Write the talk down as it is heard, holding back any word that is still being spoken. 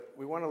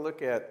we want to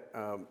look at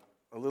a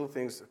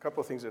couple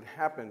of things that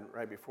happened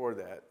right before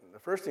that. And the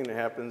first thing that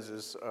happens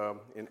is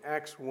in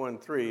Acts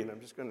 1:3, and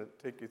I'm just going to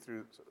take you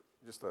through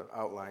just the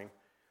outline.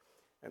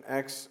 In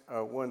Acts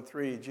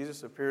 1:3,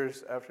 Jesus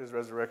appears after his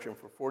resurrection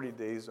for 40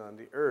 days on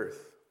the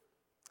earth.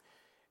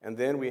 And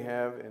then we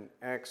have in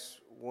Acts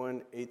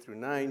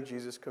 1:8-9,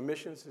 Jesus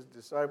commissions his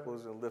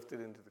disciples and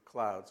lifted into the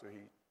clouds. So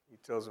he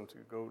tells them to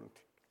go and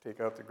take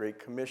out the Great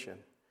Commission.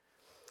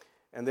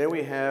 And then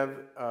we have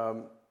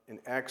in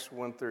Acts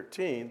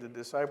 1:13, the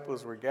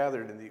disciples were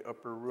gathered in the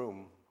upper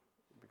room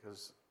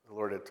because the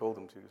Lord had told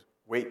them to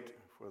wait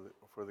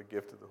for the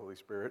gift of the Holy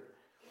Spirit.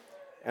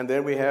 And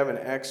then we have in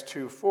Acts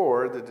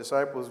 2:4, the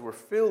disciples were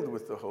filled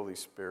with the Holy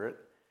Spirit,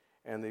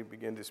 and they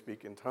began to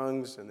speak in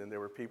tongues, and then there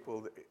were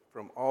people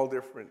from all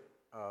different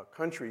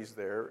countries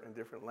there and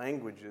different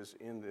languages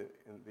in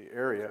the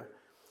area,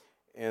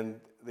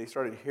 and they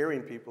started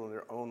hearing people in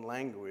their own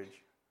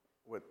language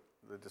what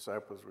the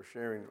disciples were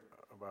sharing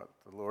about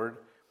the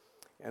Lord.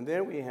 And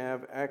then we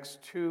have Acts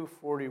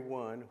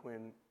 2:41,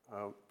 when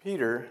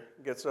Peter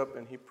gets up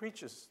and he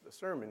preaches the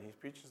sermon, he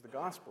preaches the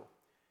gospel,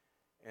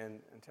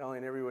 and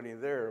telling everybody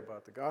there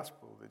about the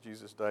gospel, that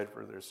Jesus died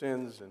for their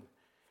sins,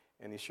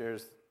 and he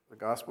shares the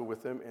gospel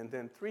with them, and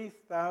then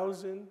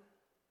 3,000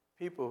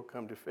 people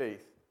come to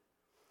faith.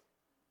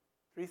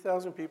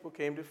 3,000 people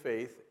came to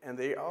faith, and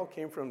they all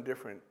came from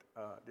different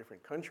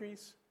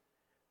countries.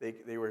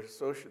 They were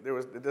social.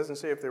 It doesn't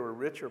say if they were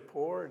rich or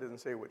poor. It doesn't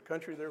say what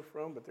country they're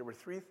from, but there were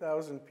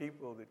 3,000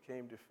 people that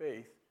came to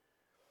faith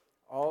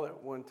all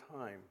at one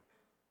time.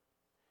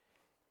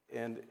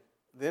 And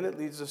then it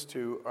leads us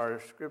to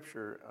our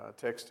scripture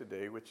text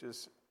today, which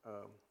is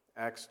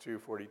Acts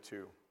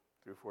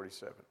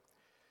 2:42-47.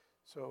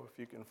 So if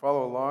you can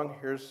follow along,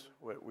 here's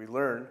what we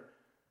learn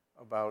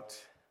about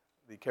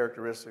the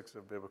characteristics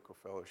of biblical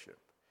fellowship.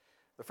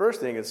 The first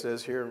thing it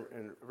says here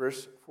in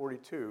verse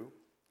 42,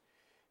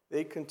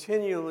 they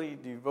continually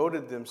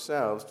devoted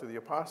themselves to the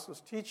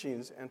apostles'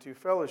 teachings and to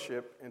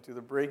fellowship and to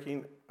the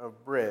breaking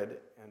of bread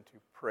and to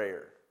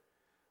prayer.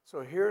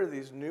 So here are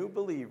these new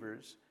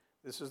believers.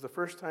 This is the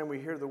first time we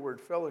hear the word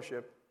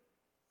fellowship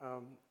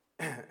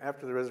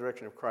after the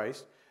resurrection of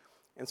Christ.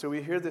 And so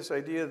we hear this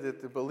idea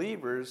that the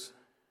believers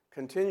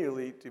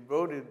continually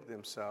devoted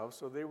themselves,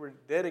 so they were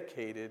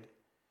dedicated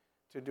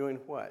to doing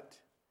what?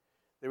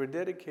 They were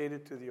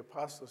dedicated to the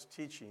apostles'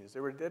 teachings.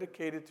 They were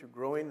dedicated to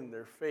growing in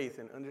their faith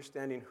and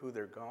understanding who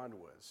their God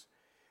was.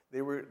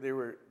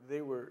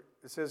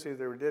 It says here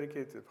they were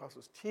dedicated to the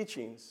apostles'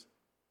 teachings,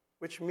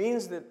 which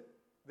means that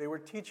they were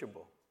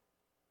teachable.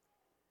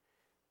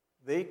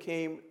 They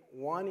came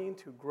wanting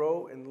to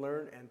grow and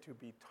learn and to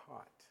be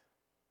taught.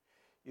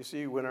 You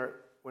see,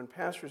 when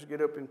pastors get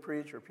up and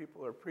preach or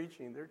people are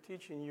preaching, they're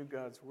teaching you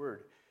God's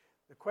word.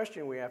 The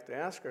question we have to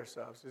ask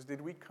ourselves is, did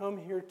we come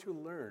here to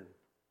learn?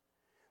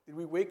 Did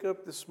we wake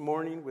up this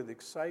morning with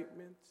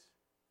excitement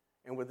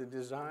and with a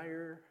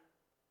desire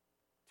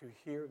to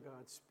hear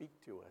God speak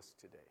to us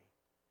today?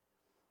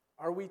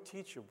 Are we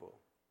teachable?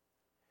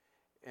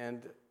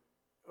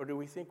 Or do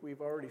we think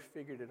we've already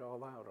figured it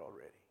all out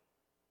already?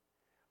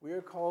 We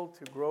are called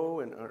to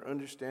grow in our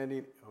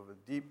understanding of a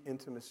deep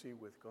intimacy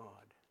with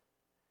God.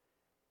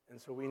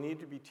 And so we need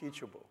to be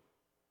teachable.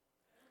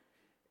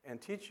 And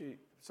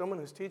someone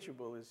who's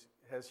teachable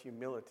has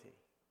humility.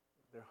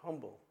 They're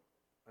humble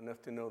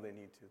enough to know they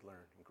need to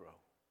learn and grow.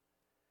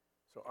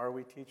 So are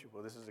we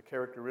teachable? This is a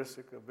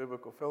characteristic of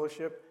biblical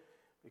fellowship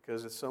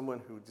because it's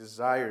someone who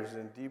desires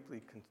and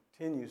deeply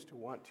continues to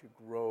want to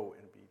grow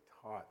and be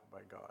taught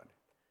by God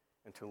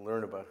and to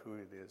learn about who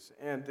it is.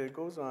 And it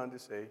goes on to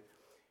say,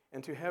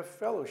 and to have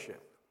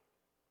fellowship.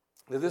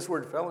 Now, this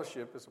word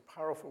fellowship is a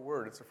powerful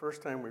word. It's the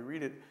first time we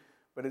read it,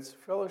 but it's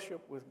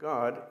fellowship with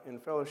God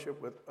and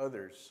fellowship with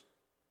others.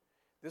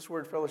 This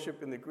word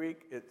fellowship in the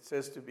Greek, it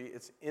says to be,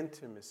 it's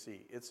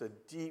intimacy. It's a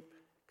deep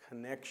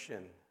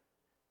connection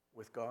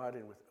with God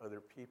and with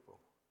other people.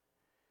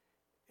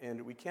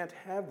 And we can't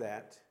have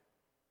that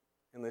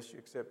unless you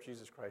accept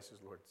Jesus Christ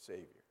as Lord and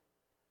Savior.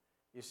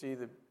 You see,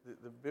 the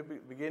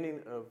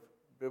beginning of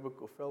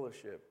biblical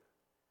fellowship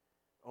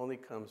only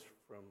comes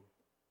from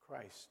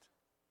Christ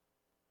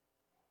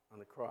on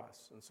the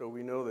cross. And so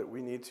we know that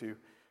we need to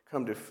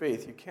come to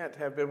faith. You can't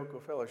have biblical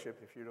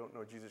fellowship if you don't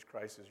know Jesus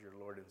Christ as your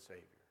Lord and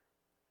Savior.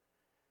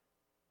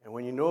 And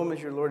when you know him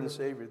as your Lord and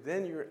Savior,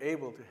 then you're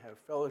able to have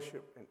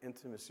fellowship and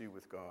intimacy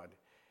with God.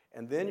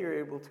 And then you're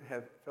able to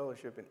have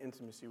fellowship and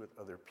intimacy with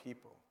other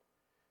people.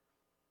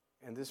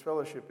 And this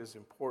fellowship is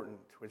important,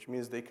 which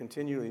means they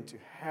continue to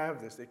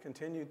have this. They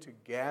continue to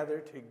gather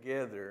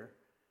together.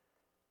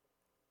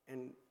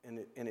 And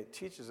it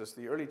teaches us,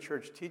 the early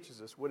church teaches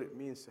us what it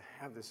means to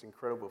have this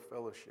incredible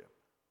fellowship.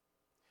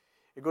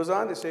 It goes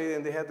on to say,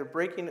 and they had the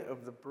breaking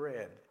of the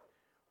bread,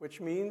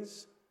 which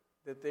means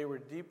that they were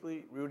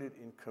deeply rooted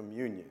in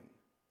communion.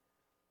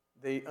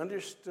 They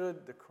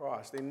understood the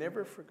cross. They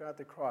never forgot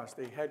the cross.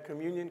 They had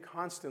communion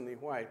constantly.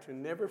 Why? To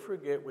never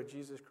forget what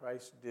Jesus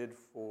Christ did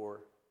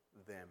for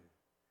them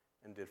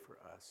and did for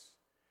us.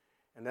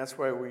 And that's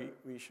why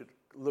we should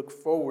look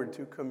forward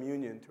to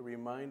communion to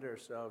remind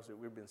ourselves that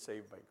we've been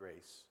saved by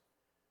grace.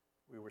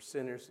 We were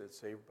sinners that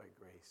saved by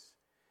grace.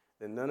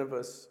 That none of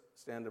us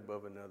stand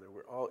above another.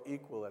 We're all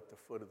equal at the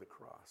foot of the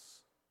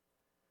cross.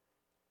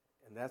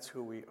 And that's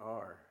who we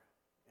are.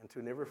 And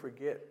to never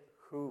forget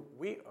who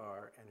we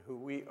are and who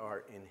we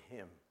are in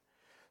him.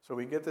 So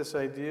we get this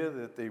idea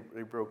that they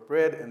broke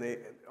bread, and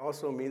it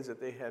also means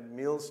that they had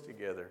meals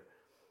together.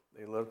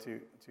 They loved to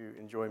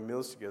enjoy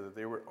meals together.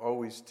 They were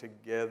always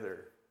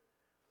together.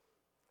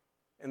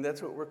 And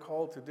that's what we're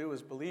called to do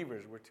as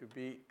believers. We're to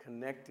be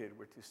connected.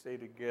 We're to stay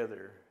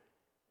together.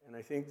 And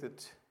I think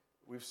that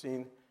we've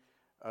seen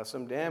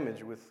some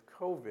damage with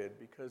COVID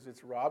because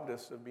it's robbed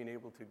us of being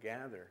able to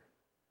gather.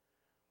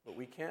 But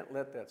we can't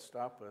let that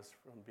stop us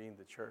from being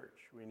the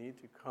church. We need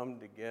to come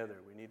together.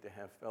 We need to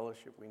have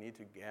fellowship. We need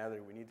to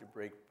gather. We need to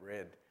break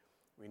bread.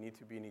 We need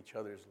to be in each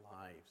other's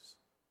lives.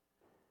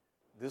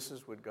 This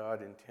is what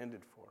God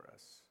intended for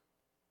us.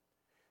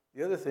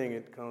 The other thing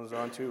it comes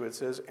on to, it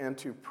says, and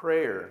to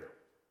prayer.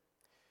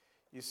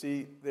 You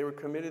see, they were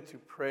committed to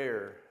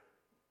prayer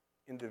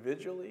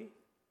individually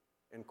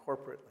and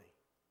corporately.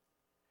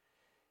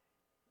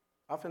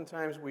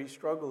 Oftentimes we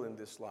struggle in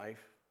this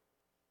life,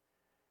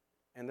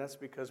 and that's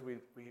because we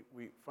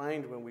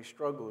find when we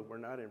struggle, we're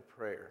not in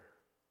prayer.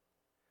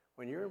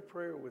 When you're in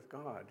prayer with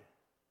God,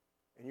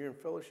 and you're in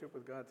fellowship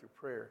with God through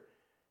prayer,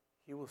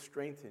 he will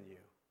strengthen you.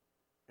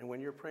 And when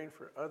you're praying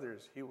for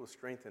others, he will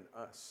strengthen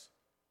us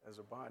as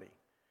a body.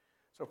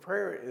 So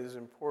prayer is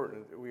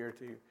important. That we are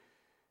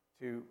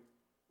to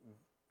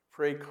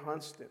pray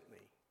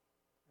constantly,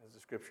 as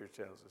the scripture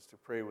tells us, to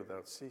pray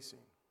without ceasing.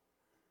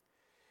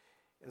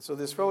 And so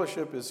this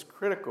fellowship is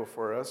critical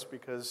for us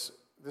because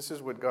this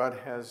is what God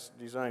has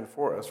designed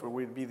for us, where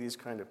we'd be these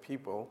kind of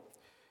people.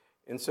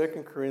 In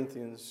 2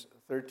 Corinthians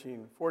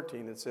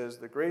 13:14, it says,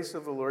 the grace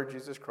of the Lord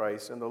Jesus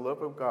Christ and the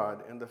love of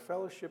God and the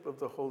fellowship of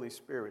the Holy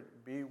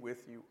Spirit be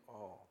with you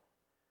all.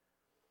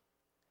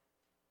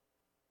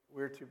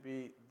 We're to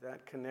be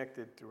that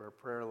connected to our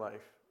prayer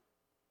life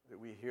that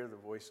we hear the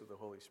voice of the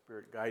Holy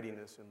Spirit guiding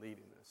us and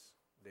leading us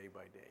day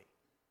by day.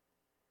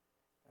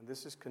 And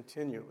this is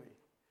continually.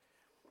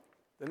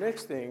 The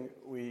next thing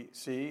we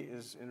see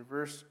is in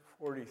verse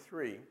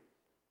 43.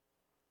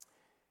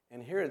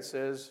 And here it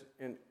says,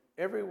 and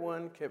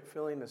everyone kept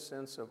feeling a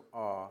sense of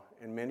awe,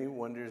 and many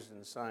wonders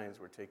and signs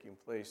were taking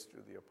place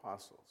through the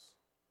apostles.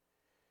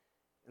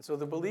 And so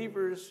the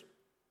believers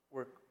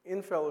were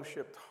in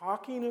fellowship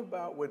talking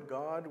about what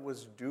God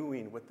was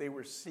doing, what they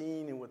were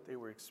seeing and what they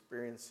were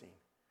experiencing.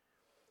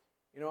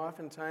 You know,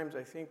 oftentimes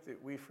I think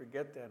that we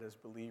forget that as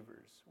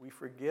believers. We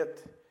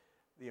forget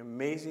the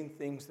amazing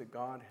things that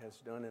God has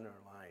done in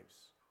our lives.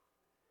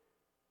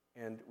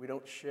 And we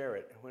don't share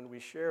it. And when we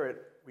share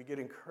it, we get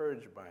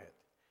encouraged by it.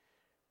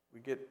 We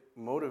get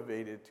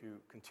motivated to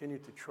continue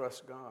to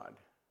trust God.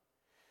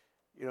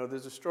 You know,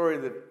 there's a story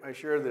that I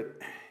shared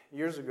that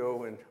years ago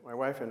when my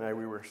wife and I,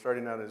 we were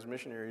starting out as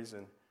missionaries,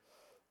 and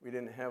we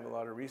didn't have a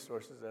lot of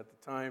resources at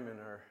the time. And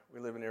we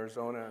live in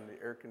Arizona, and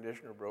the air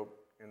conditioner broke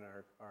in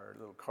our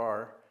little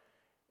car,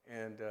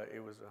 and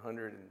it was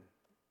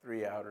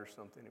 103 out or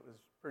something. It was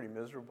pretty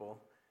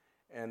miserable.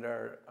 And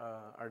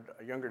our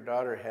younger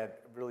daughter had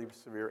really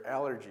severe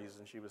allergies,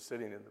 and she was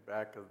sitting in the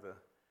back of the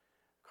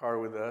car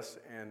with us,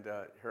 and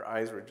her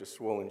eyes were just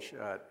swollen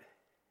shut.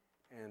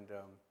 And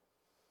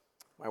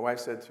my wife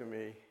said to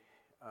me,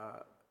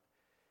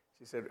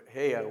 she said,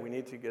 hey, we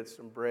need to get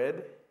some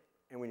bread,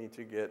 and we need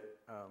to get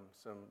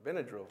some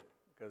Benadryl,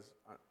 because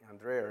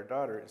Andrea, our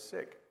daughter, is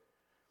sick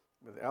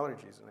with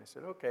allergies. And I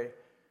said, okay.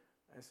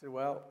 I said,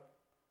 well,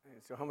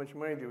 so how much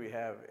money do we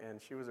have? And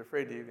she was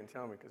afraid to even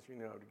tell me because, to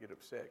get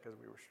upset because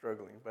we were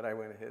struggling. But I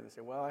went ahead and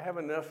said, well, I have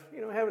enough,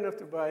 I have enough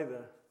to buy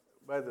the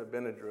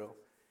Benadryl.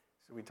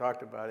 So we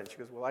talked about it. She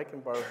goes, well, I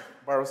can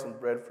borrow some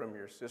bread from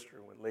your sister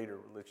when later.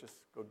 Let's just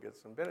go get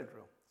some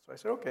Benadryl. So I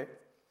said, okay.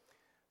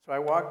 So I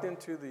walked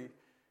into the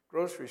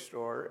grocery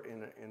store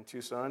in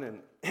Tucson,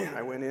 and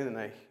I went in and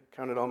I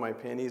counted all my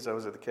pennies. I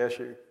was at the cash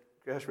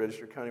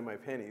register counting my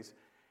pennies.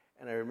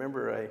 And I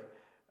remember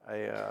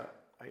I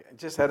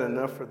just had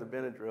enough for the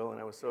Benadryl, and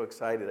I was so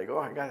excited. I go,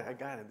 oh, I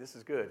got it. This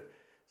is good.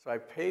 So I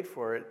paid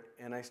for it,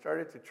 and I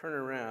started to turn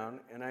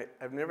around, and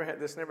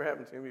this never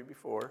happened to me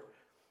before,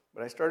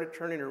 but I started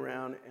turning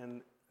around,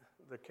 and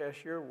the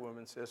cashier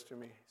woman says to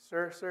me,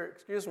 sir,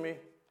 excuse me,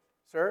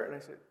 sir? And I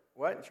said,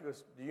 what? And she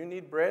goes, do you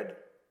need bread?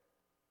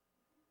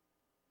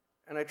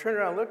 And I turned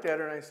around and looked at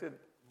her, and I said,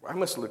 well, I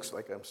must look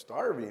like I'm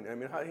starving. I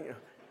mean, how, I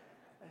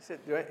said,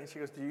 and she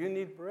goes, do you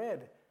need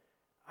bread?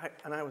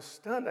 And I was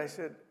stunned. I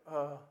said,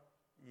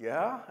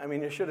 yeah. I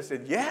mean, I should have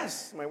said,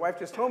 yes. My wife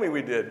just told me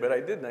we did, but I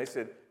didn't. I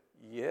said,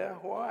 yeah,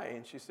 why?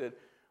 And she said,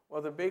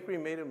 well, the bakery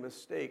made a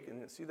mistake,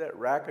 and see that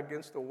rack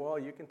against the wall?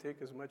 You can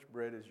take as much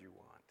bread as you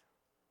want.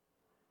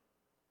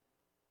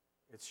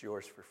 It's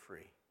yours for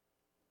free.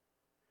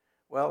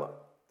 Well,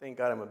 thank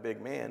God I'm a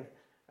big man.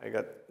 I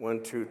got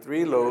 1, 2,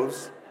 3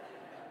 loaves.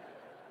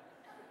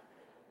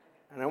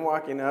 And I'm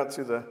walking out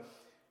to the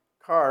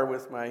car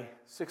with my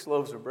 6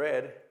 loaves of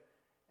bread,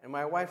 And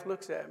my wife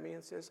looks at me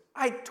and says,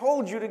 I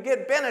told you to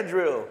get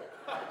Benadryl.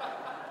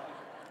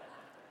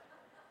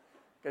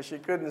 Because she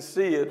couldn't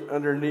see it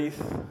underneath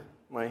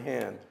my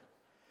hand.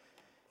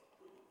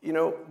 You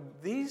know,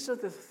 these are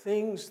the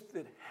things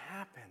that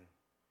happen.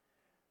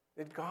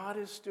 That God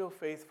is still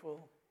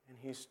faithful and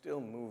he's still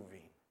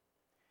moving.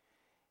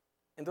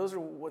 And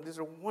these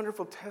are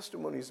wonderful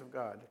testimonies of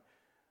God.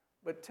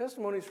 But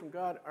testimonies from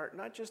God are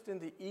not just in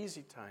the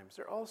easy times.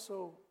 They're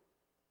also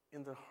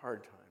in the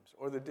hard times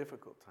or the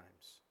difficult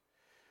times.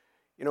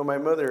 You know, my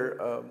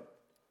mother,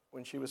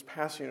 when she was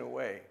passing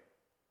away,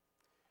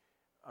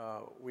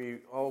 we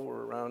all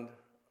were around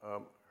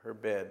her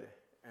bed.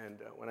 And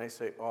when I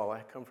say all,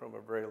 I come from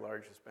a very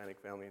large Hispanic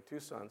family in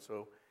Tucson,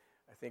 so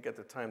I think at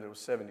the time there was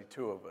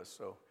 72 of us,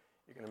 so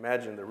you can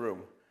imagine the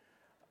room.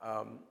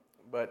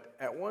 But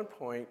at one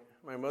point,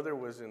 my mother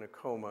was in a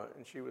coma,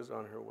 and she was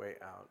on her way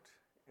out.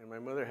 And my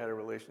mother had a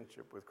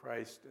relationship with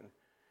Christ, and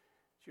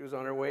she was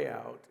on her way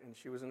out, and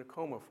she was in a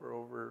coma for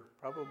over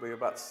probably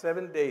about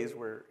 7 days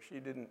where she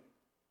didn't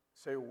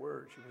say a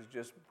word. She was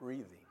just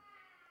breathing.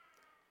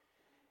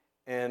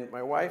 And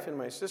my wife and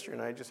my sister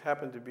and I just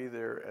happened to be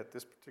there at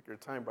this particular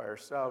time by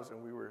ourselves,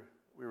 and we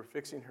were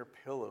fixing her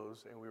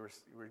pillows, and we were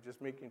just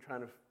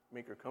trying to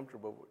make her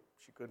comfortable.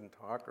 She couldn't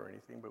talk or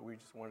anything, but we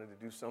just wanted to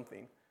do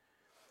something.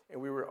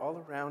 And we were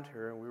all around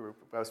her, and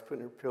I was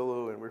putting her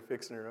pillow, and we were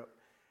fixing her up.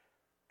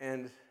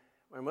 And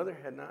my mother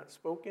had not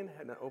spoken,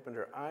 had not opened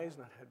her eyes,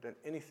 not had done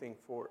anything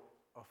for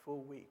a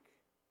full week.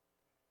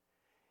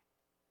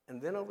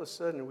 And then all of a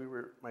sudden,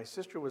 my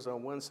sister was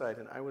on one side,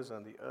 and I was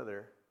on the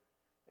other,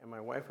 and my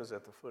wife was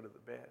at the foot of the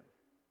bed.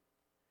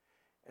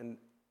 And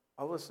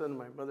all of a sudden,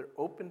 my mother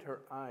opened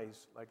her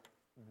eyes, like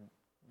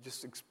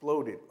just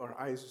exploded. Her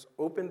eyes just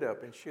opened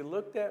up, and she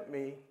looked at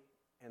me,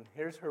 and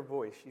here's her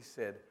voice. She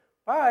said,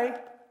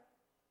 "Bye."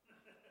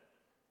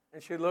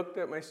 And she looked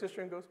at my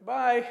sister and goes,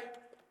 "Bye."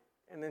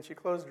 And then she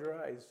closed her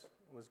eyes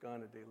and was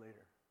gone a day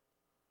later.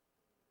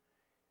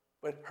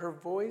 But her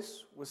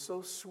voice was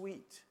so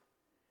sweet.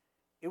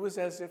 It was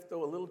as if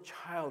though a little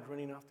child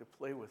running off to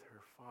play with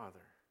her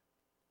father.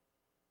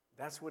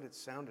 That's what it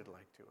sounded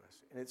like to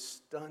us, and it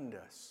stunned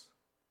us.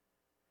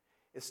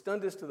 It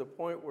stunned us to the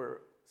point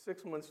where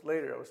 6 months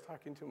later, I was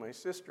talking to my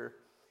sister,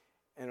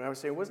 and I was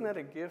saying, wasn't that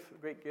a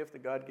great gift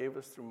that God gave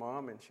us through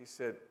Mom? And she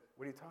said,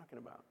 what are you talking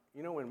about?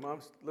 You know, when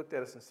Mom looked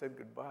at us and said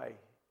goodbye,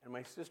 and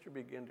my sister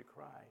began to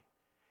cry,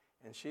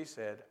 and she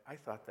said, I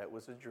thought that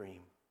was a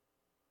dream,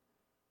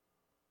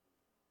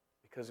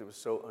 because it was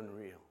so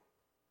unreal.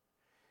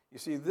 You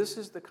see, this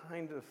is the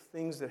kind of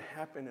things that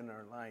happen in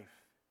our life,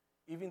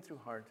 even through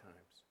hard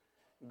times.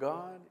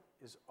 God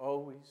is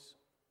always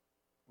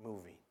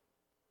moving.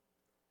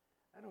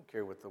 I don't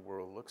care what the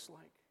world looks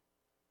like.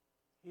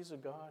 He's a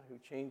God who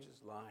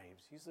changes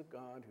lives. He's a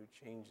God who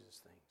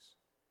changes things.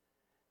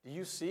 Do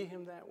you see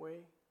him that way?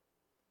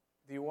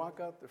 Do you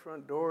walk out the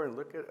front door and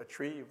look at a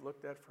tree you've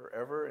looked at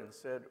forever and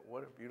said,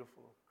 what a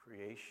beautiful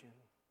creation?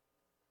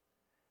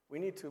 We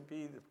need to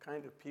be the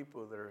kind of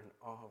people that are in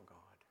awe of God,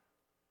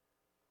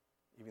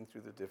 even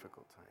through the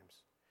difficult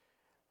times.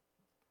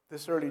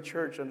 This early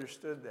church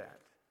understood that.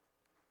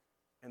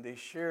 And they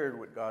shared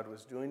what God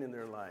was doing in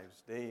their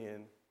lives day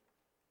in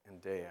and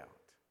day out.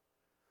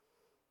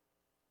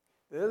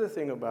 The other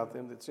thing about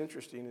them that's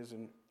interesting is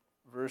in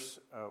verse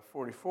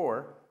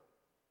 44,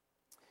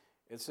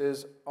 it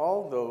says,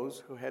 all those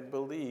who had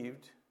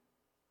believed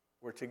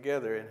were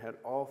together and had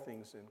all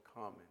things in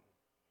common.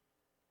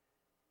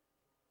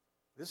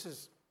 This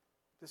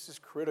is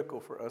critical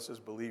for us as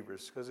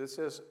believers, because it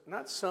says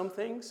not some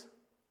things,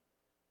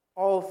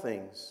 all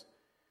things.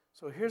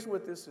 So here's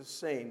what this is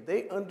saying.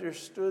 They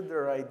understood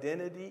their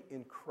identity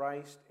in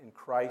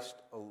Christ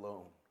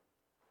alone.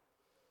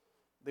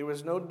 There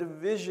was no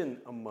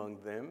division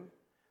among them.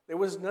 There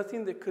was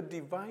nothing that could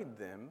divide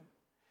them.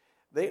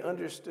 They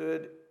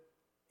understood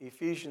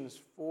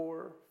Ephesians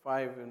 4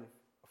 and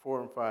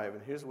 5.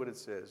 And here's what it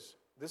says.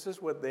 This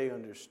is what they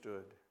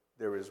understood.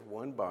 There is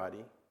one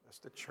body, that's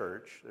the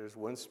church. There's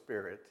one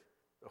Spirit,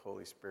 the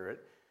Holy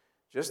Spirit.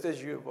 Just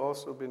as you have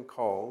also been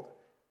called,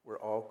 we're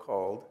all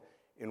called,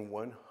 in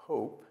one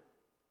hope,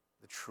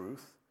 the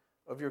truth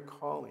of your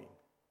calling.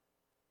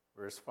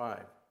 Verse 5,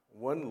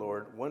 one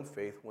Lord, one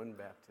faith, one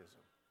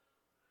baptism.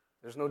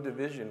 There's no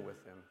division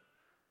with them.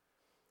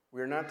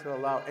 We are not to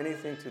allow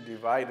anything to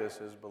divide us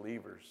as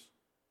believers.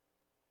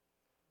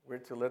 We're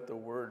to let the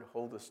Word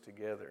hold us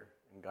together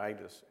and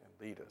guide us and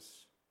lead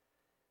us.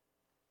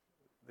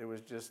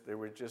 They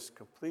were just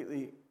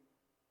completely,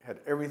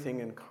 had everything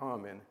in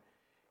common,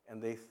 and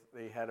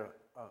they had a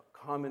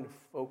common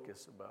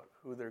focus about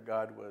who their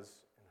God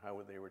was and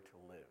how they were to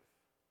live.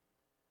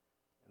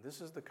 And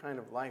this is the kind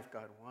of life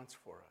God wants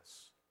for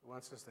us. He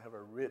wants us to have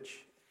a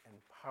rich and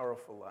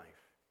powerful life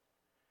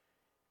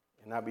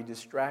and not be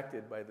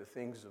distracted by the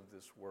things of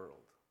this world,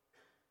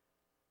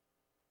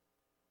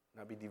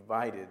 not be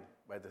divided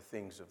by the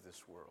things of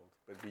this world,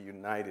 but be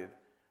united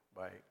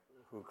by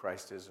who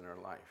Christ is in our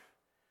life.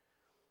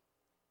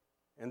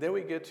 And then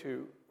we get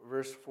to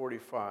verse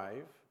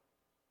 45,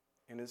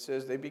 And it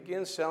says, they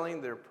begin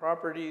selling their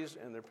properties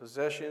and their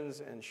possessions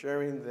and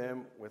sharing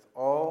them with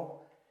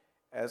all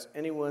as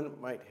anyone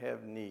might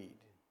have need.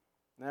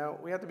 Now,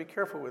 we have to be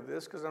careful with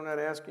this because I'm not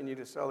asking you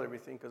to sell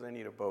everything because I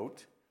need a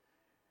boat.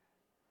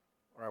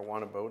 Or I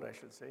want a boat, I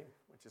should say,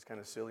 which is kind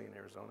of silly in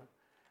Arizona.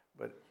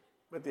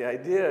 But the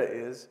idea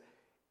is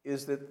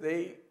that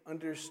they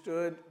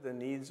understood the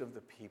needs of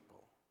the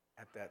people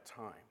at that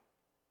time.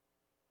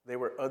 They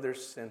were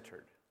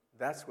other-centered.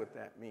 That's what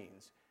that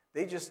means.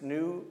 They just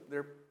knew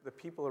the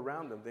people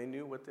around them. They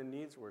knew what the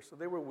needs were. So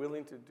they were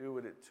willing to do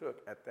what it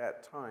took at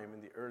that time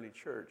in the early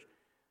church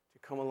to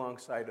come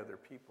alongside other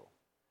people.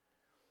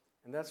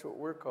 And that's what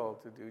we're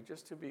called to do,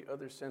 just to be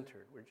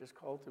other-centered. We're just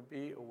called to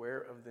be aware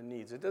of the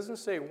needs. It doesn't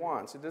say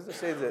wants. It doesn't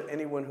say that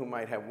anyone who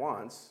might have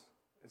wants.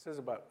 It says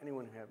about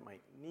anyone who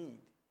might need.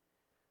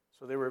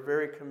 So they were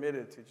very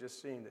committed to just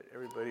seeing that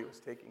everybody was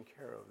taken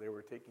care of. They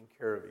were taking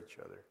care of each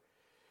other.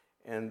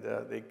 And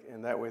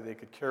that way they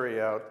could carry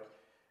out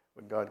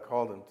what God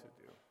called them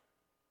to do.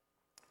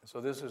 And so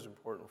this is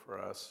important for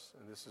us,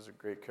 and this is a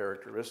great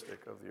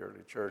characteristic of the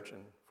early church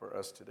and for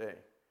us today.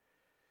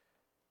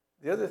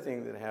 The other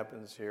thing that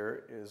happens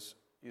here is,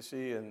 you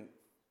see in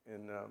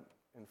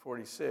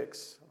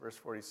 46, verse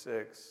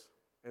 46,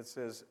 it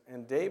says,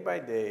 and day by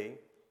day,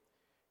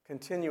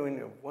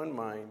 continuing of one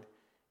mind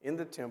in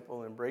the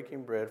temple and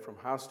breaking bread from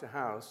house to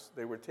house,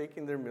 they were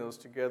taking their meals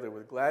together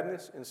with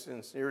gladness and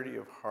sincerity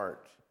of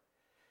heart.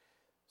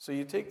 So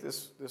you take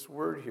this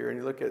word here and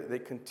you look at it, they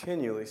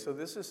continually. So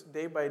this is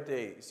day by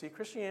day. See,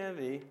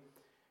 Christianity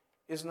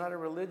is not a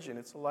religion.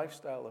 It's a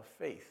lifestyle of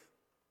faith.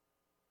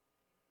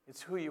 It's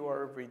who you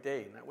are every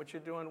day, not what you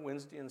do on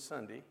Wednesday and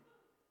Sunday.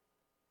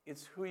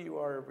 It's who you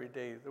are every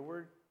day. The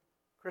word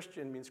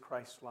Christian means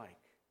Christ-like,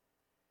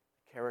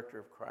 the character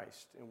of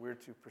Christ. And we're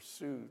to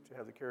pursue to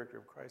have the character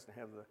of Christ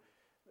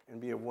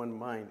and be of one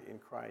mind in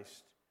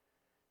Christ.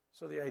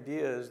 So the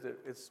idea is that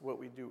it's what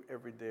we do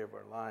every day of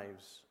our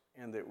lives,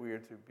 and that we are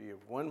to be of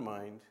one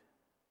mind,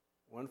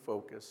 one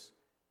focus.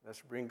 That's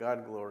to bring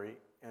God glory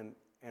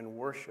and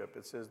worship.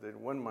 It says that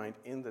in one mind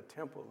in the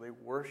temple, they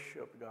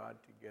worship God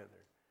together.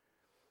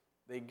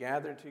 They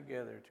gather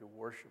together to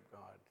worship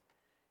God.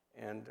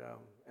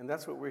 And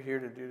that's what we're here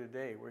to do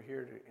today. We're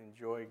here to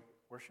enjoy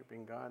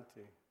worshiping God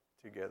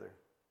together.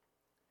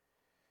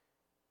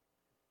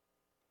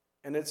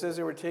 And it says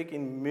they were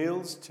taking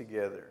meals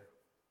together.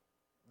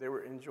 They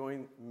were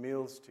enjoying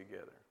meals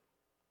together.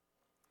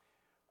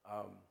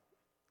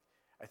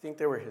 I think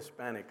they were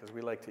Hispanic because we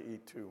like to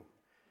eat too.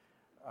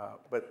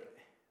 But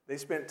they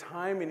spent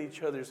time in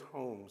each other's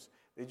homes.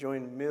 They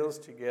joined meals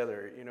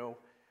together. You know,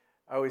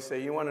 I always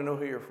say, you want to know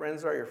who your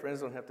friends are? Your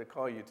friends don't have to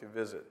call you to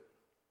visit.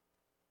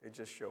 They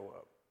just show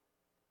up.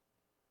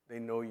 They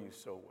know you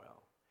so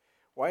well.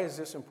 Why is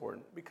this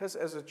important? Because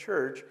as a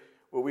church,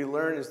 what we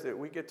learn is that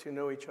we get to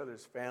know each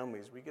other's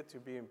families. We get to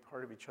be a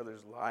part of each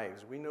other's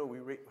lives. We know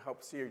we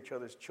help see each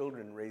other's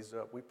children raise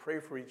up. We pray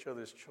for each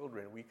other's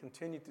children. We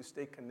continue to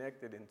stay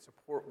connected and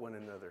support one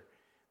another.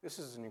 This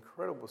is an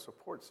incredible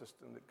support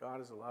system that God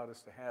has allowed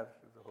us to have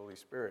through the Holy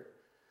Spirit,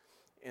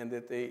 and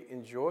that they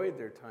enjoyed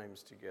their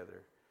times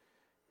together.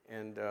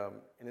 And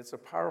it's a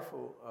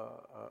powerful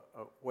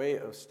way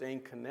of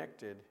staying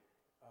connected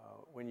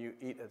when you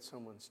eat at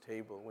someone's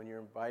table, when you're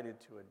invited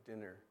to a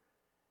dinner,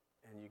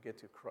 and you get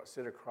to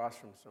sit across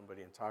from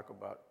somebody and talk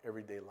about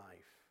everyday life.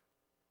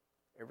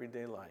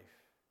 Everyday life.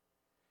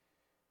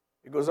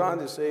 It goes on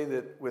to say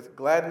that with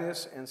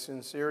gladness and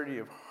sincerity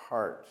of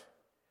heart.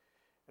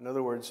 In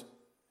other words,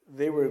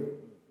 they were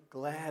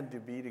glad to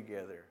be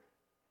together.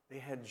 They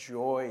had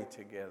joy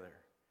together.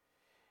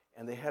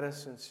 And they had a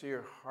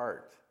sincere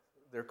heart.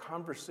 Their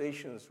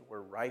conversations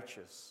were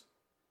righteous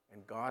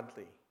and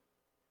godly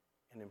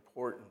and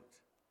important.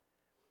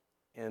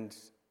 And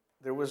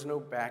there was no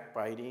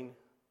backbiting.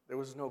 There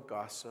was no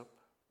gossip.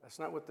 That's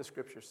not what the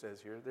scripture says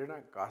here. They're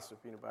not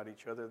gossiping about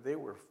each other. They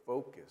were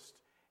focused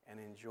and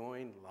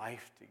enjoying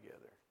life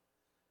together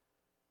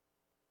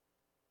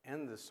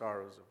and the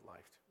sorrows of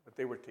life. But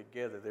they were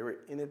together. They were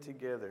in it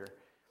together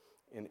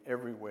in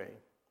every way.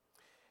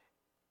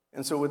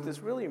 And so what this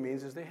really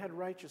means is they had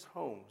righteous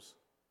homes.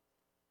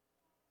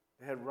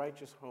 They had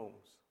righteous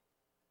homes.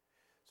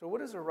 So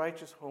what does a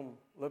righteous home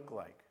look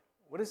like?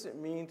 What does it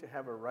mean to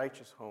have a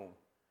righteous home?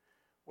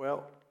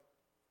 Well,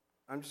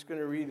 I'm just going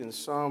to read in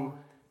Psalm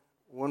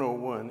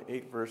 101,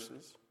 8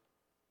 verses.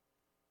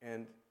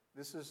 And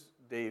this is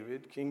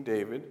David, King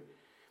David.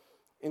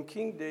 And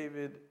King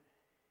David,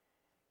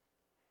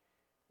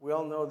 we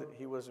all know that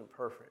he wasn't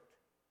perfect.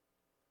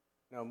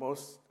 Now,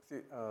 most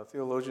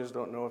theologians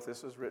don't know if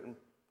this was written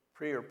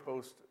pre or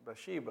post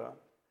Bathsheba.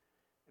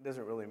 It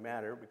doesn't really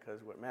matter,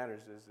 because what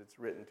matters is it's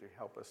written to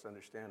help us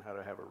understand how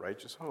to have a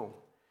righteous home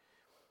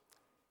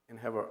and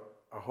have a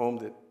home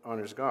that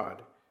honors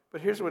God. But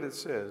here's what it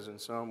says in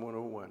Psalm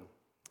 101.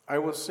 I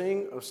will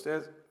sing of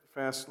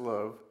steadfast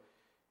love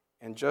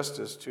and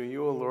justice. To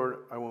you, O Lord,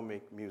 I will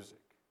make music.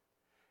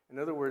 In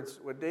other words,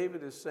 what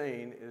David is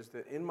saying is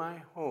that in my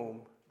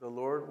home, the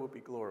Lord will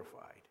be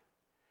glorified.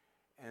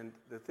 And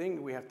the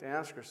thing we have to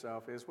ask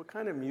ourselves is, what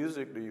kind of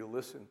music do you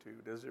listen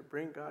to? Does it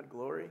bring God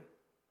glory?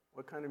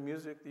 What kind of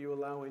music do you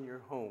allow in your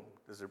home?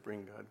 Does it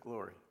bring God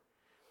glory?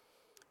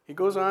 He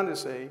goes on to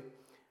say,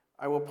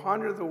 I will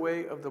ponder the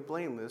way of the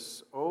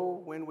blameless.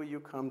 Oh, when will you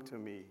come to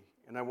me?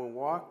 And I will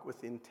walk with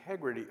the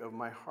integrity of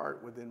my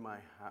heart within my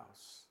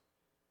house.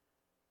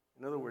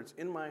 In other words,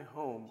 in my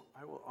home,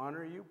 I will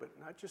honor you, but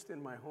not just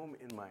in my home,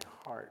 in my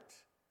heart.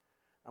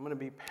 I'm going to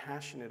be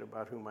passionate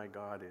about who my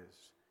God is.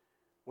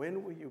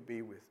 When will you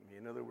be with me?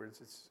 In other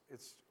words,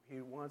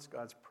 he wants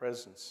God's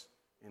presence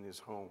in his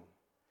home.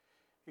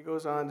 He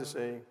goes on to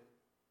say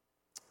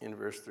in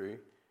verse 3,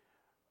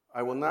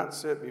 I will not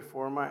set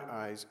before my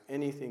eyes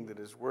anything that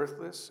is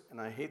worthless,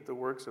 and I hate the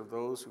works of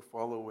those who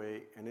fall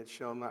away, and it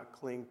shall not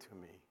cling to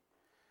me.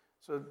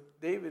 So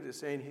David is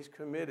saying he's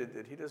committed,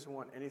 that he doesn't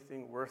want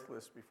anything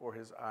worthless before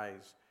his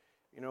eyes.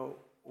 You know,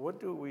 what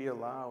do we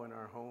allow in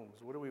our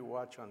homes? What do we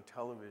watch on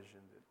television?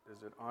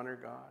 Does it honor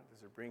God?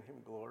 Does it bring him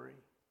glory?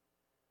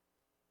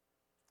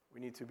 We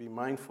need to be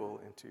mindful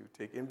and to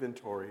take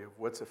inventory of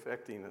what's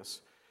affecting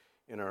us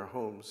in our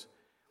homes.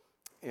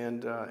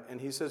 And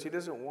he says he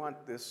doesn't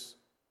want this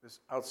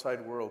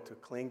outside world to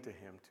cling to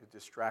him, to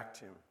distract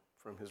him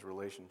from his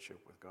relationship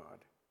with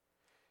God.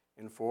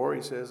 In 4,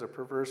 he says, a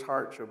perverse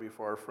heart shall be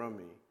far from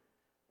me,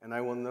 and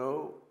I will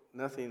know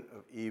nothing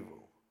of evil.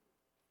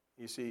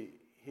 You see,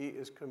 he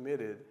is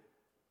committed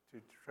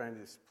to trying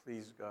to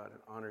please God and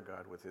honor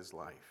God with his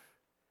life.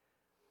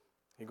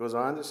 He goes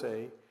on to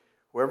say,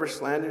 whoever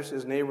slanders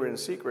his neighbor in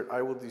secret,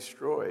 I will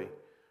destroy.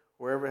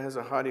 Whoever has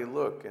a haughty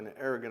look and an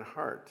arrogant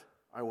heart,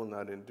 I will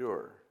not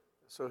endure.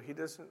 So he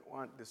doesn't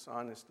want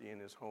dishonesty in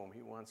his home.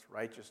 He wants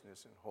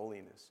righteousness and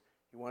holiness.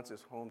 He wants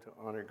his home to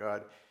honor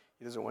God.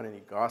 He doesn't want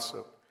any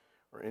gossip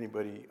or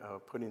anybody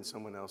putting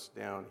someone else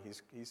down.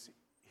 He's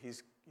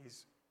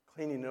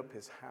cleaning up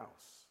his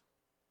house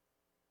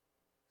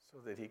so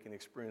that he can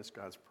experience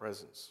God's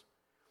presence.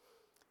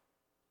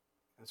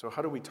 And so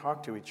how do we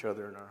talk to each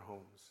other in our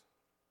homes?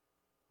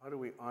 How do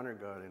we honor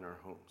God in our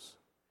homes?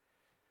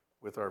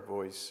 With our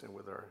voice and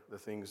with the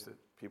things that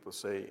people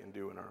say and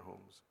do in our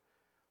homes.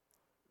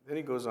 Then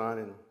he goes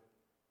on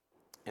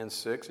in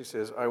 6, he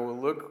says, I will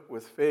look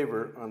with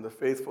favor on the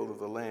faithful of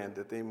the land,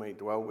 that they may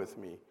dwell with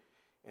me.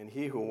 And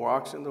he who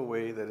walks in the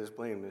way that is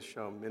blameless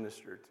shall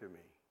minister to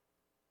me.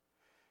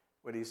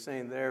 What he's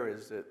saying there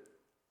is that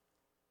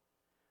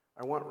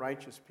I want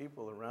righteous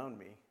people around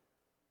me.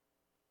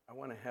 I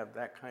want to have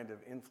that kind of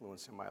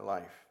influence in my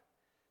life.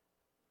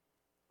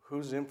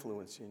 Who's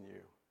influencing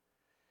you?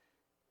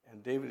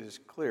 And David is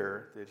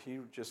clear that he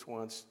just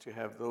wants to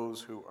have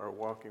those who are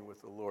walking with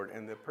the Lord.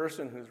 And the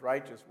person who's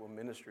righteous will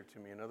minister to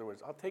me. In other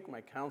words, I'll take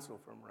my counsel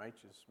from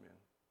righteous men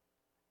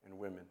and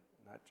women,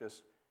 not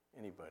just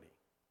anybody.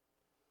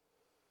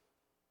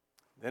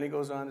 Then he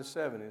goes on to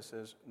 7. He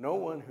says, no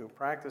one who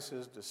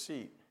practices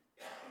deceit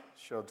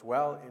shall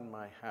dwell in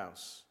my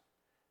house,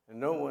 and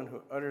no one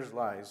who utters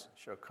lies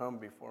shall come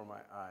before my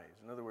eyes.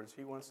 In other words,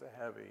 he wants to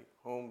have a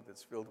home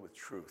that's filled with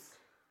truth,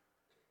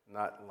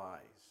 not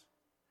lies.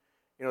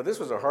 You know, this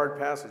was a hard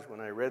passage when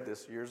I read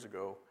this years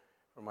ago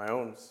for my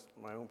own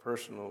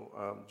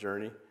personal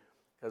journey,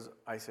 because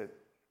I said,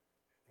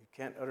 you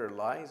can't utter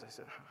lies? I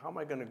said, how am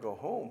I going to go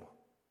home?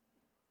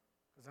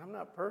 Because I'm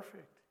not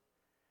perfect.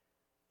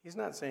 He's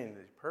not saying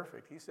that he's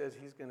perfect. He says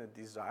he's going to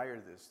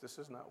desire this. This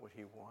is not what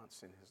he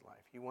wants in his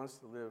life. He wants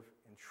to live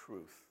in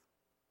truth,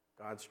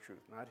 God's truth,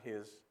 not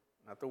his,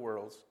 not the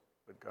world's,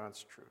 but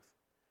God's truth.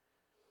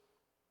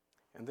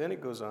 And then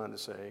it goes on to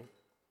say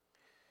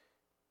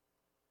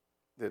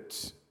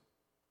that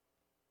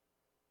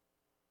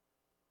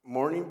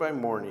morning by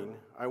morning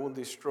I will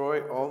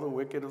destroy all the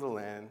wicked of the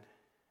land,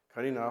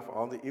 cutting off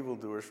all the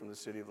evildoers from the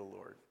city of the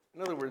Lord.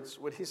 In other words,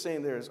 what he's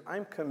saying there is,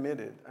 I'm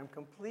committed, I'm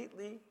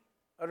completely,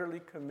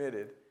 utterly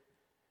committed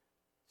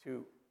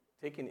to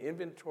taking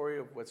inventory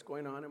of what's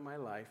going on in my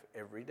life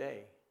every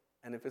day.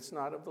 And if it's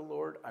not of the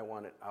Lord, I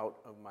want it out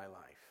of my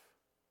life.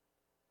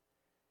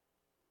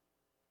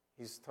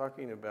 He's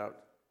talking about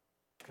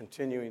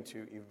continuing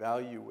to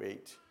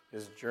evaluate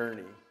his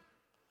journey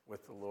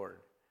with the Lord.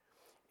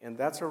 And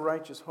that's a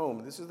righteous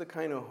home. This is the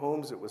kind of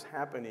homes that was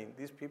happening.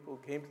 These people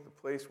came to the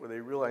place where they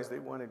realized they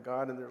wanted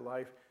God in their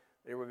life.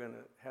 They were going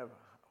to have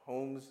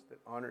homes that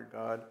honored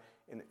God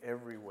in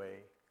every way.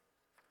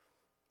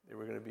 They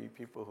were going to be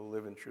people who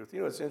live in truth.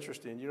 You know, it's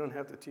interesting. You don't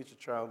have to teach a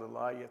child to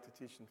lie. You have to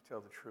teach them to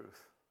tell the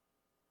truth.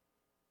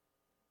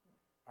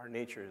 Our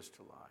nature is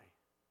to lie.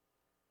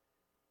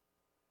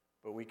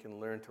 But we can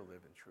learn to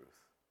live in truth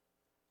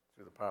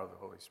through the power of the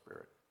Holy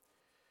Spirit.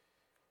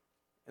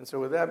 And so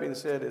with that being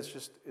said, it's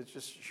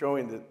just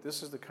showing that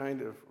this is the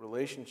kind of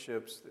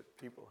relationships that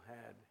people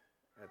had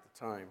at the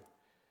time.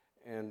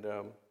 And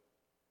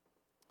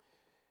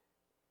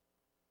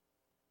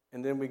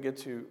then we get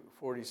to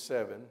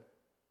 47,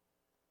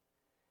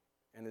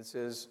 and it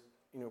says,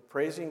 you know,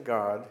 praising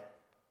God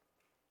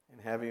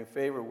and having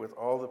favor with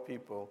all the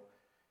people,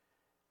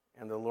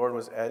 and the Lord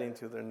was adding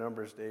to their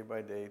numbers day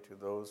by day to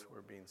those who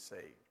were being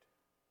saved.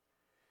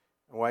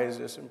 And why is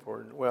this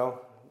important?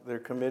 Well, they're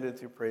committed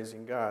to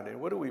praising God. And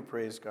what do we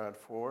praise God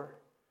for?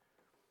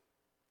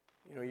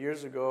 You know,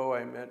 years ago I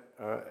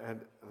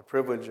had the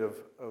privilege of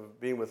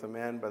being with a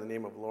man by the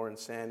name of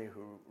Lawrence Sanney,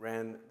 who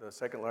ran the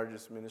second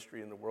largest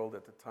ministry in the world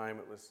at the time.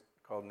 It was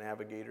called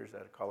Navigators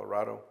out of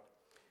Colorado.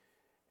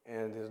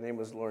 And his name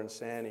was Lawrence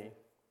Sanney.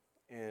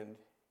 And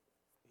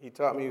he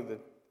taught me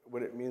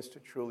what it means to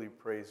truly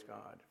praise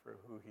God for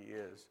who he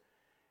is.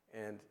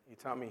 And he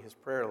taught me his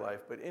prayer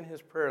life. But in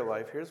his prayer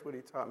life, here's what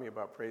he taught me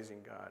about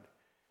praising God.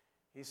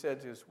 He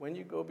said to us, when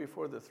you go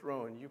before the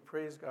throne, you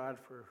praise God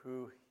for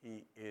who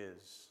he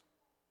is.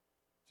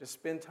 Just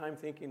spend time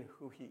thinking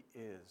who he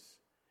is.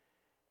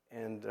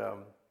 And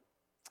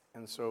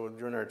so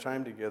during our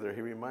time together,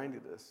 he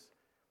reminded us,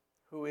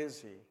 who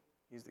is he?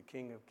 He's the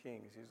King of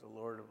Kings. He's the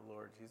Lord of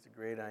Lords. He's the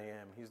great I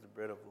am. He's the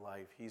bread of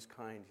life. He's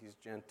kind. He's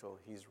gentle.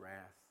 He's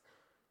wrath.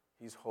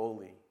 He's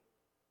holy.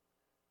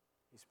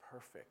 He's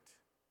perfect.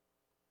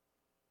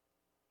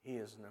 He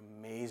is an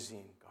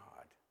amazing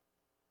God.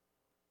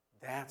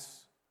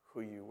 That's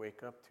who you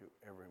wake up to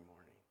every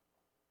morning.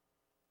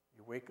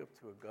 You wake up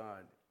to a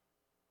God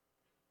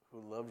who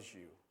loves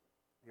you,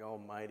 the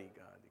Almighty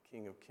God, the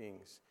King of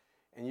Kings.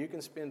 And you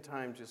can spend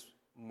time just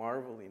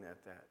marveling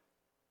at that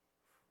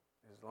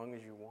as long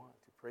as you want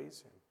to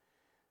praise him.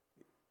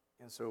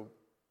 And so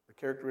the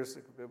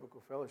characteristic of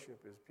biblical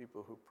fellowship is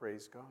people who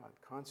praise God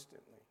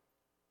constantly.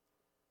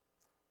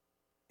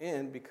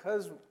 And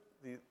because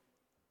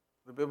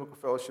the biblical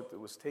fellowship that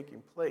was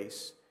taking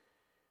place,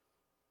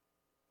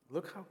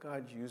 look how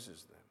God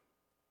uses them.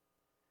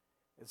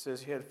 It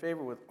says he had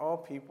favor with all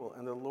people,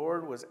 and the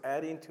Lord was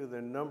adding to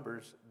their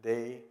numbers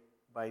day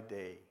by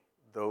day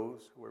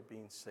those who were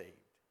being saved.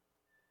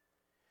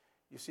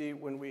 You see,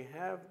 when we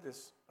have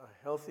this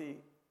healthy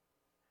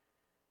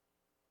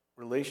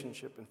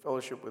relationship and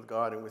fellowship with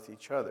God and with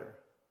each other,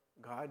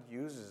 God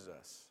uses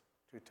us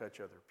to touch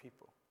other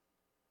people.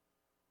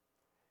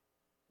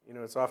 You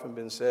know, it's often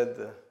been said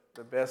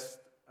the best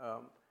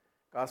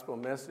gospel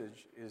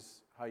message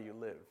is how you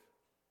live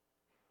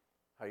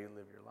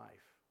your life.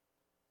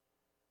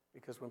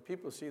 Because when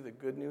people see the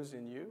good news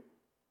in you,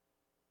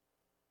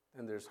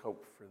 then there's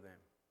hope for them.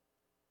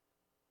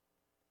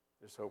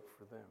 There's hope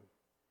for them.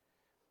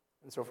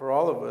 And so for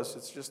all of us,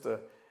 it's just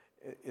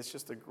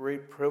a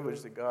great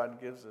privilege that God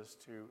gives us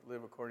to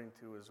live according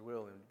to his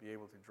will and be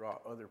able to draw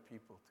other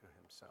people to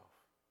himself.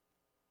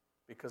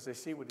 Because they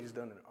see what he's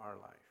done in our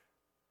life.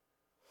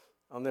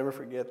 I'll never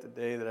forget the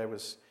day that I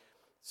was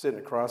sitting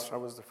across. I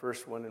was the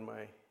first one in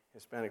my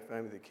Hispanic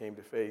family that came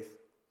to faith.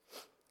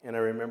 And I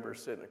remember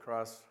sitting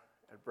across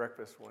at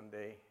breakfast one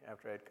day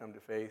after I had come to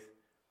faith.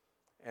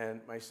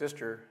 And my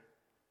sister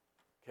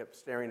kept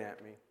staring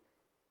at me.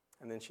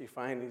 And then she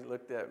finally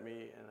looked at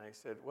me and I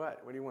said,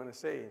 What do you want to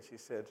say? And she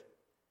said,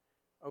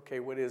 okay,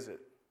 what is it?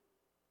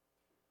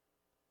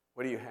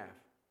 What do you have?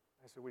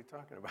 I said, what are you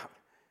talking about?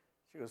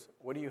 She goes,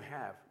 what do you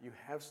have? You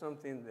have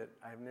something that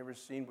I've never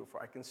seen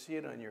before. I can see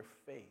it on your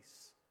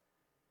face.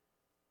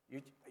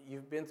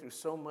 You've been through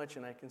so much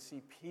and I can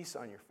see peace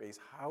on your face.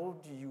 How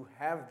do you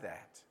have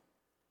that?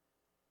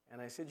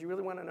 And I said, you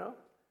really want to know?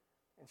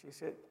 And she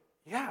said,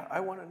 yeah,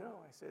 I want to know.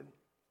 I said,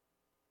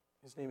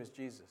 his name is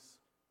Jesus.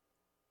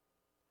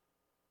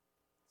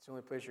 It's the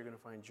only place you're going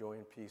to find joy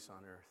and peace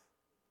on earth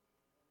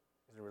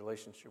is a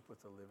relationship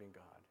with the living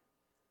God.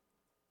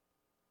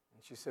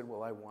 And she said,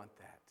 well, I want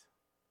that.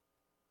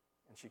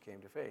 And she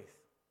came to faith.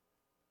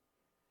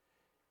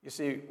 You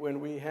see,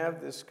 when we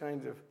have this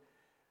kind of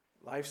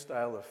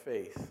lifestyle of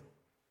faith,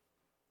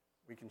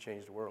 we can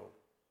change the world.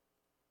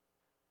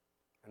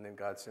 And then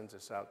God sends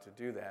us out to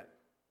do that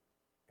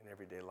in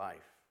everyday life.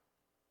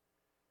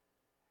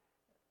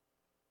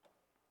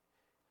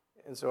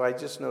 And so I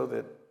just know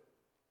that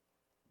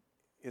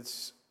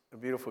it's a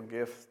beautiful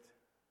gift.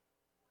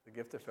 The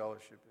gift of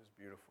fellowship is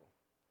beautiful.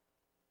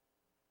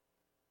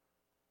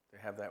 To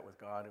have that with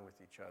God and with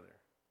each other.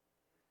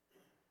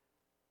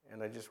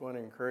 And I just want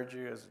to encourage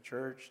you as a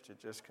church to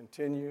just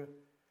continue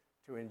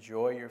to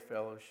enjoy your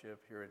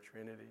fellowship here at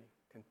Trinity.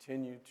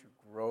 Continue to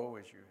grow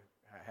as you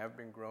have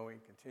been growing.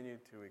 Continue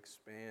to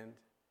expand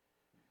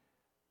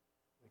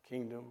the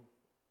kingdom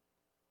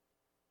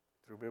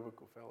through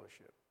biblical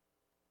fellowship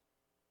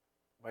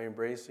by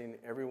embracing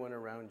everyone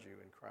around you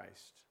in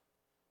Christ.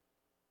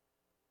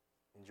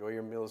 Enjoy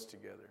your meals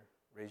together.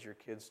 Raise your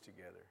kids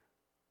together.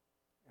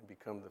 And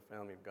become the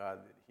family of God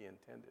that he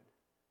intended.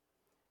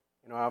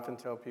 You know, I often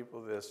tell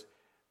people this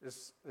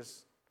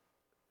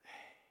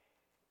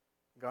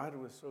God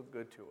was so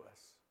good to us.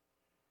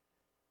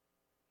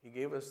 He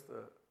gave us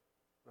the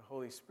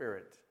Holy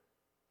Spirit,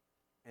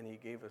 and he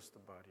gave us the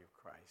body of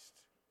Christ.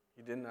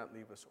 He did not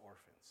leave us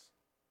orphans.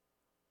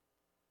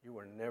 You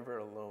are never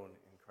alone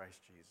in Christ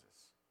Jesus.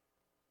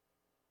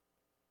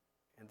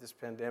 And this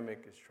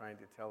pandemic is trying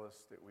to tell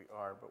us that we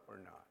are, but we're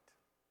not.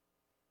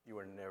 You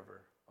are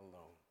never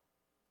alone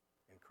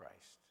in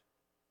Christ.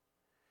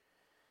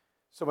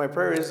 So my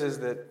prayer is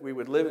that we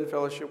would live in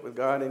fellowship with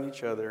God and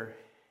each other,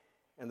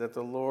 and that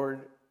the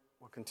Lord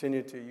will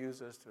continue to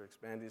use us to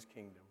expand his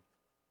kingdom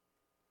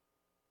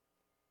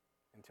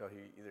until he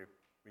either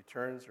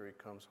returns or he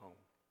comes home.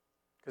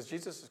 Because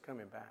Jesus is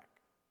coming back.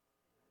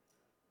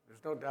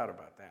 There's no doubt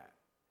about that.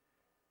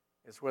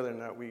 It's whether or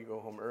not we go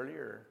home early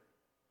or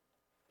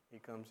he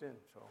comes in.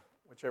 So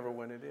whichever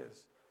one it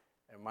is.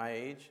 At my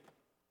age,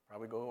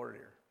 probably go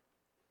earlier.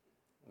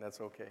 And that's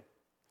okay.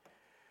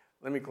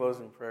 Let me close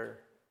in prayer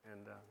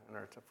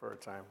for our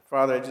time.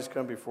 Father, I just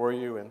come before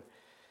you and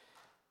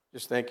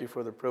just thank you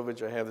for the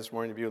privilege I have this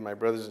morning to be with my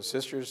brothers and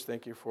sisters.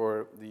 Thank you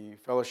for the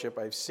fellowship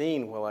I've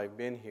seen while I've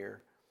been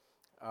here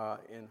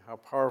and how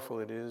powerful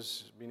it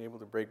is being able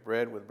to break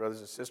bread with brothers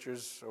and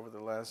sisters over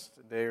the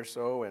last day or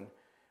so and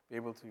be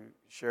able to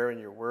share in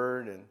your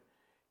word and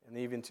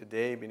even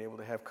today being able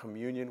to have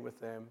communion with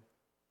them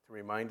to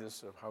remind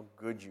us of how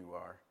good you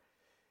are,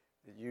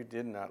 that you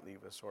did not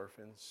leave us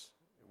orphans.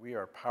 We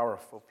are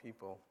powerful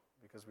people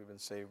because we've been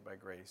saved by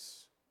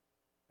grace.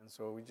 And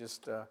so we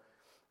just, I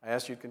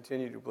ask you to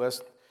continue to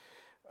bless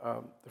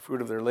the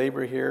fruit of their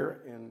labor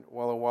here in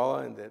Walla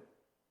Walla, and that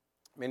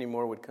many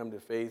more would come to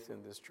faith,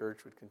 and this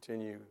church would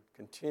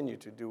continue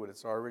to do what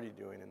it's already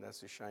doing, and that's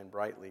to shine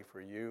brightly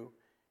for you,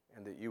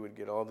 and that you would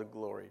get all the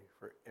glory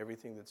for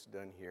everything that's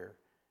done here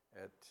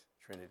at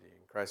Trinity.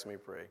 In Christ we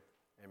pray.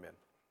 Amen.